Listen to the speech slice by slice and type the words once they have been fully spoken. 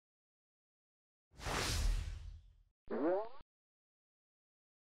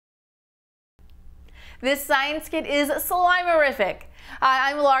This science kit is slime-orific. Hi,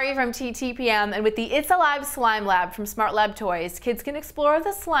 I'm Laurie from TTPM, and with the It's Alive Slime Lab from SmartLab Toys, kids can explore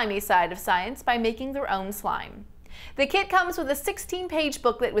the slimy side of science by making their own slime. The kit comes with a 16-page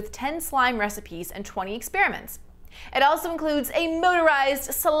booklet with 10 slime recipes and 20 experiments. It also includes a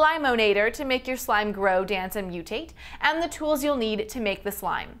motorized Slime-O-Nator to make your slime grow, dance, and mutate, and the tools you'll need to make the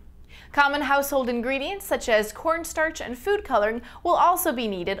slime. Common household ingredients such as cornstarch and food coloring will also be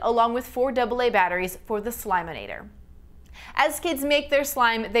needed, along with 4 AA batteries for the Slime-O-Nator. As kids make their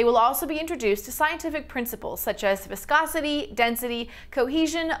slime, they will also be introduced to scientific principles such as viscosity, density,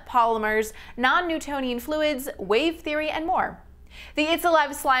 cohesion, polymers, non-Newtonian fluids, wave theory, and more. The It's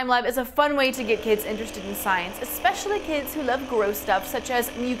Alive Slime Lab is a fun way to get kids interested in science, especially kids who love gross stuff such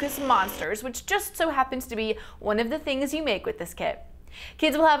as mucus monsters, which just so happens to be one of the things you make with this kit.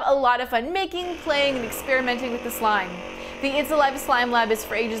 Kids will have a lot of fun making, playing, and experimenting with the slime. The It's Alive Slime Lab is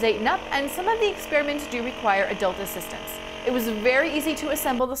for ages 8 and up, and some of the experiments do require adult assistance. It was very easy to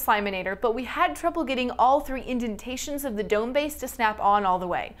assemble the Slime-O-Nator, but we had trouble getting all 3 indentations of the dome base to snap on all the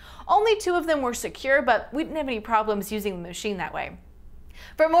way. Only 2 of them were secure, but we didn't have any problems using the machine that way.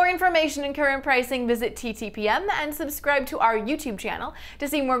 For more information and current pricing, visit TTPM and subscribe to our YouTube channel to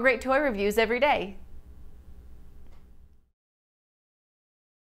see more great toy reviews every day.